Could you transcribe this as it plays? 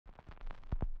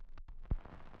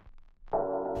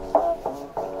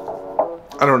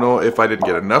I don't know if I didn't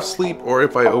get enough sleep or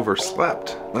if I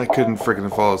overslept. I couldn't freaking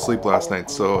fall asleep last night,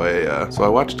 so I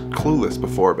watched Clueless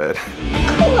before bed.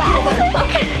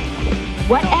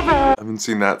 Whatever. I haven't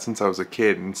seen that since I was a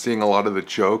kid, and seeing a lot of the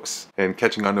jokes and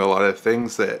catching on to a lot of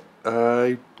things that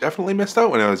I definitely missed out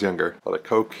when I was younger. A lot of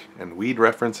coke and weed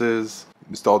references.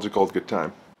 Nostalgic old good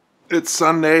time. It's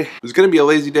Sunday. It was gonna be a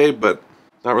lazy day, but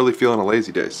not really feeling a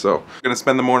lazy day, so I'm gonna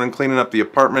spend the morning cleaning up the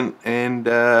apartment and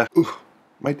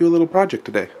might do a little project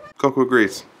today. Coco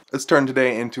agrees. Let's turn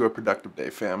today into a productive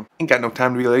day, fam. Ain't got no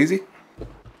time to be lazy.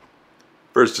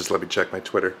 First, just let me check my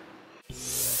Twitter.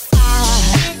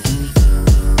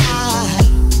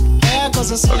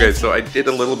 Okay, so I did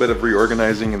a little bit of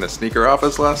reorganizing in the sneaker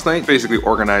office last night. Basically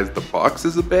organized the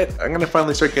boxes a bit. I'm gonna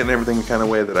finally start getting everything the kind of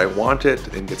way that I want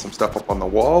it and get some stuff up on the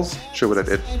walls. Show what I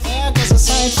did.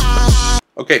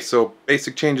 Okay, so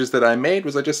basic changes that I made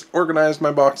was I just organized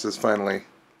my boxes finally.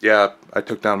 Yeah, I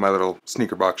took down my little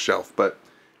sneaker box shelf, but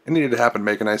it needed to happen to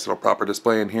make a nice little proper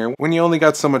display in here. When you only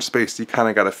got so much space, you kind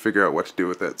of got to figure out what to do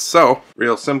with it. So,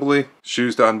 real simply,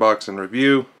 shoes to unbox and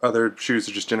review. Other shoes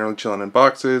are just generally chilling in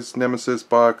boxes. Nemesis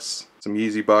box, some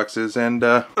Yeezy boxes, and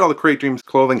all the Crate Dreams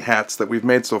clothing hats that we've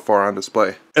made so far on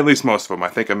display. At least most of them. I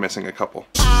think I'm missing a couple.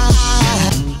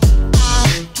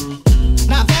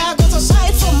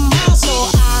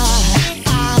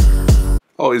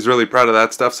 Always really proud of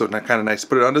that stuff, so it's kind of nice to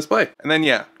put it on display. And then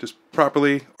yeah, just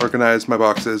properly organize my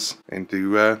boxes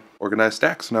into organized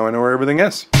stacks. Now I know where everything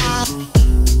is.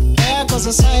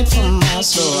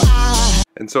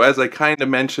 And so as I kind of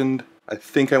mentioned, I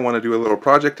think I want to do a little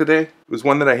project today. It was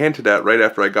one that I hinted at right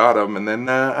after I got them, and then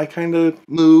I kind of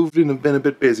moved and have been a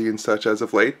bit busy and such as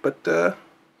of late, but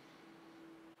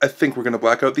I think we're going to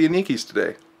black out the Inikis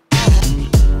today.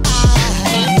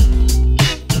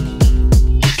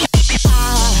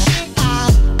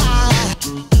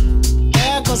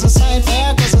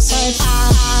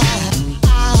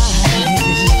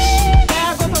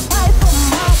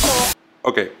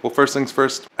 Okay, well first things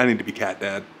first, I need to be cat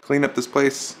dad. Clean up this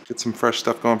place, get some fresh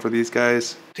stuff going for these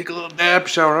guys. Take a little dab,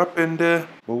 shower up, and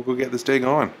we'll go get this day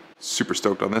going. Super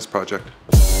stoked on this project.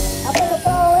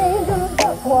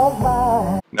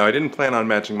 Now I didn't plan on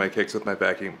matching my kicks with my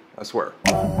vacuum, I swear.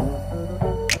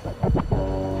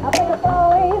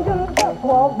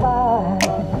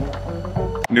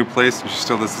 New place, she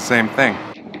still does the same thing.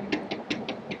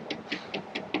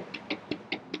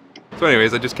 So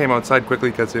anyways, I just came outside quickly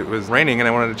because it was raining and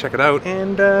I wanted to check it out.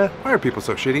 And why are people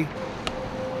so shitty?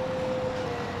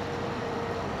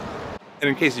 And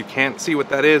in case you can't see what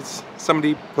that is,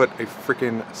 somebody put a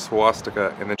freaking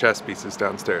swastika in the chess pieces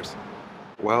downstairs.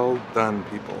 Well done,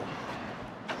 people.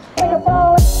 I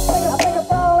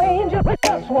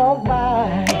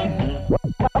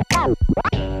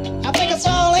think it's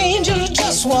all angels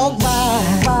just walk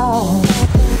by.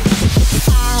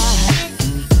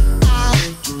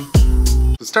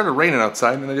 It started raining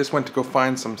outside and I just went to go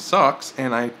find some socks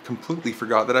and I completely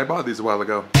forgot that I bought these a while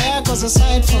ago.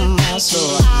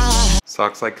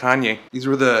 Socks like Kanye. These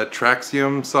were the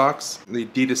Traxium socks, the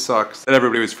adidas socks that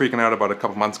everybody was freaking out about a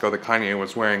couple months ago that Kanye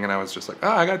was wearing, and I was just like,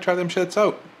 I gotta try them shits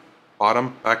out. Bought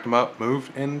them, backed them up,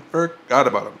 moved, and forgot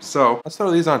about them. So let's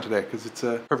throw these on today because it's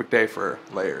a perfect day for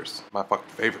layers. My fucking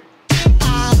favorite.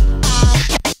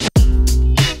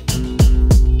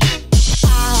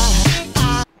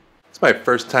 It's my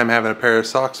first time having a pair of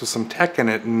socks with some tech in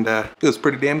it, and feels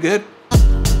pretty damn good.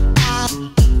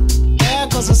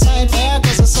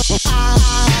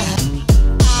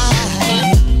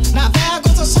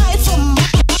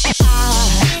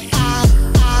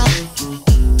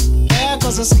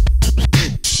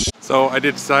 So I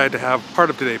did decide to have part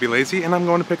of today be lazy, and I'm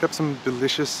going to pick up some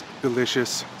delicious,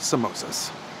 delicious samosas.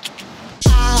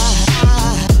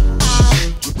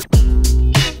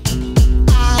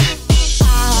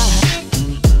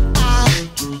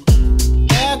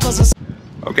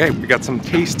 Okay, we got some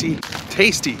tasty,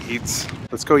 tasty eats.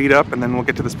 Let's go eat up and then we'll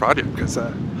get to this project because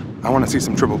I want to see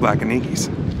some triple black Inikis.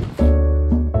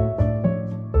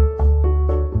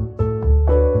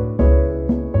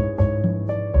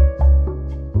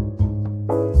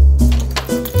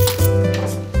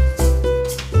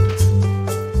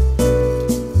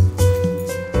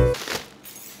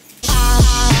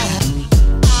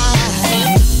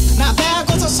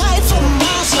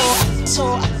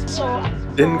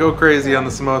 Didn't go crazy on the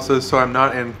samosas, so I'm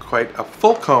not in quite a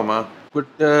full coma, but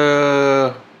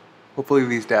hopefully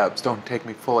these dabs don't take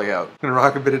me fully out. I'm gonna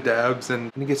rock a bit of dabs and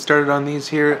I'm gonna get started on these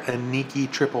here Iniki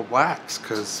triple blacks,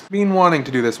 because I've been wanting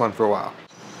to do this one for a while.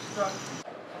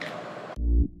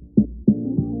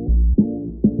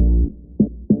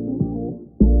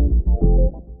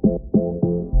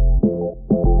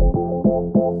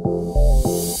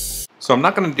 So I'm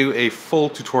not going to do a full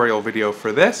tutorial video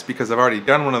for this because I've already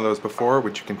done one of those before,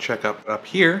 which you can check up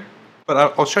here. But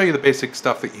I'll show you the basic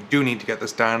stuff that you do need to get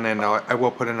this done, and I will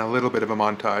put in a little bit of a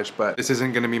montage, but this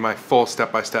isn't going to be my full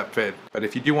step-by-step vid. But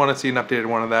if you do want to see an updated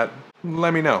one of that,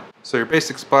 let me know. So your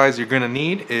basic supplies you're going to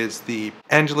need is the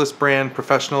Angelus brand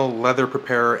professional leather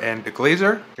preparer and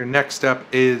deglazer. Your next step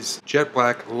is jet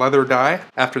black leather dye.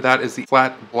 After that is the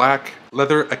flat black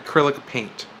leather acrylic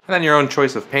paint. And then your own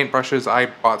choice of paintbrushes. I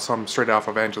bought some straight off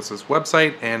of Angelus's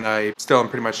website, and I still am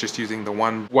pretty much just using the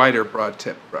one wider broad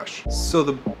tip brush. So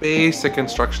the basic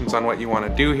instructions on what you want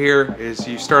to do here is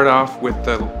you start off with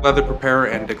the leather preparer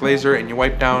and deglazer, and you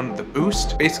wipe down the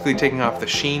boost, basically taking off the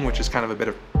sheen, which is kind of a bit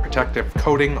of protective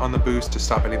coating on the boost to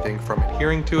stop anything from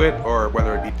adhering to it, or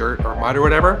whether it be dirt or mud or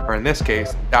whatever, or in this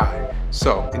case, dye.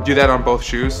 So you do that on both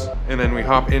shoes, and then we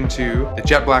hop into the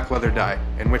jet black leather dye,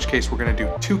 in which case we're going to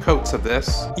do 2 coats of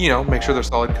this. You know, make sure they're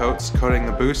solid coats, coating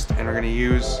the boost, and we're going to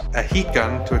use a heat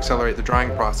gun to accelerate the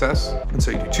drying process. And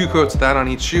so you do 2 coats of that on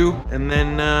each shoe, and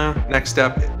then next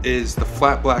step is the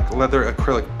flat black leather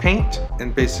acrylic paint,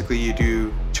 and basically you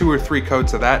do 2 or 3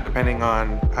 coats of that depending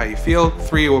on how you feel.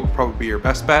 3 will probably be your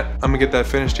best bet. I'm gonna get that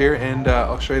finished here, and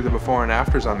I'll show you the before and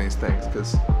afters on these things,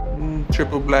 because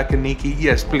triple black Iniki,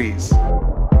 yes please.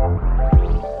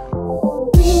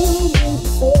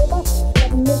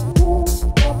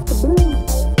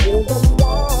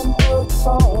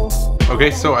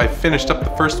 Okay, so I finished up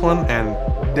the first one, and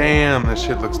damn, this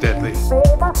shit looks deadly.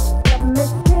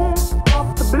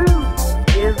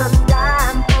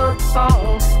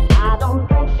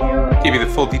 Give you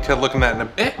the full detailed look on that in a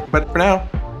bit, but for now,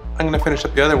 I'm gonna finish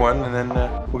up the other one, and then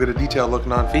we'll get a detailed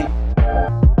looking on feet.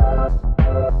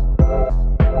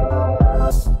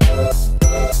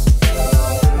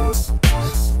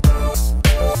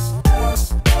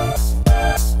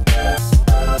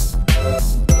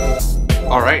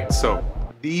 Alright, so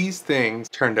these things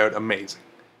turned out amazing.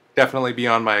 Definitely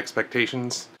beyond my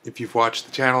expectations. If you've watched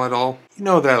the channel at all, you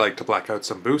know that I like to black out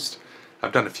some boost.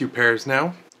 I've done a few pairs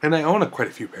now, and I own quite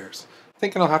a few pairs.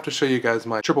 Thinking I'll have to show you guys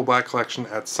my triple black collection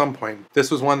at some point.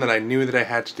 This was one that I knew that I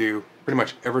had to do pretty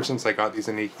much ever since I got these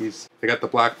Inikis. They got the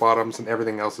black bottoms, and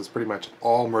everything else is pretty much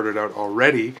all murdered out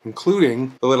already,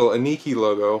 including the little Iniki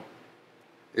logo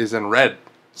is in red.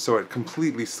 So it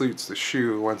completely suits the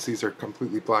shoe once these are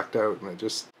completely blacked out, and it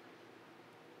just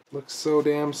looks so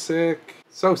damn sick.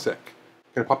 So sick.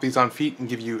 I'm gonna pop these on feet and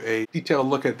give you a detailed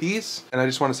look at these. And I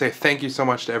just want to say thank you so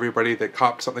much to everybody that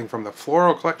copped something from the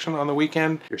floral collection on the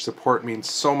weekend. Your support means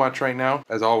so much right now.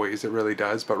 As always, it really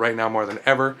does, but right now more than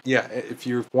ever. Yeah, if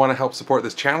you want to help support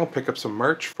this channel, pick up some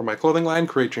merch from my clothing line,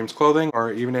 Create Dreams Clothing,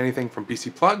 or even anything from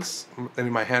BC Plugs, any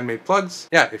of my handmade plugs.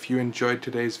 Yeah, if you enjoyed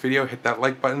today's video, hit that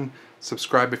like button.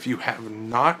 Subscribe if you have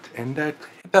not, and hit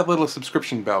that little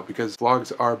subscription bell, because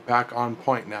vlogs are back on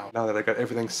point now. Now that I got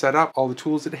everything set up, all the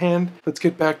tools at hand, let's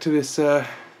get back to this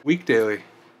week daily.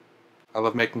 I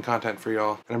love making content for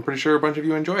y'all, and I'm pretty sure a bunch of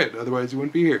you enjoy it, otherwise you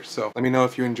wouldn't be here. So let me know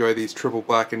if you enjoy these triple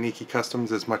black Iniki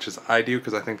customs as much as I do,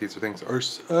 because I think these things are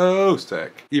so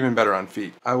sick. Even better on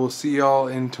feet. I will see y'all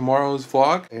in tomorrow's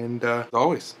vlog, and as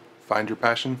always, find your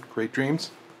passion, create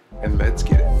dreams, and let's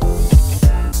get it.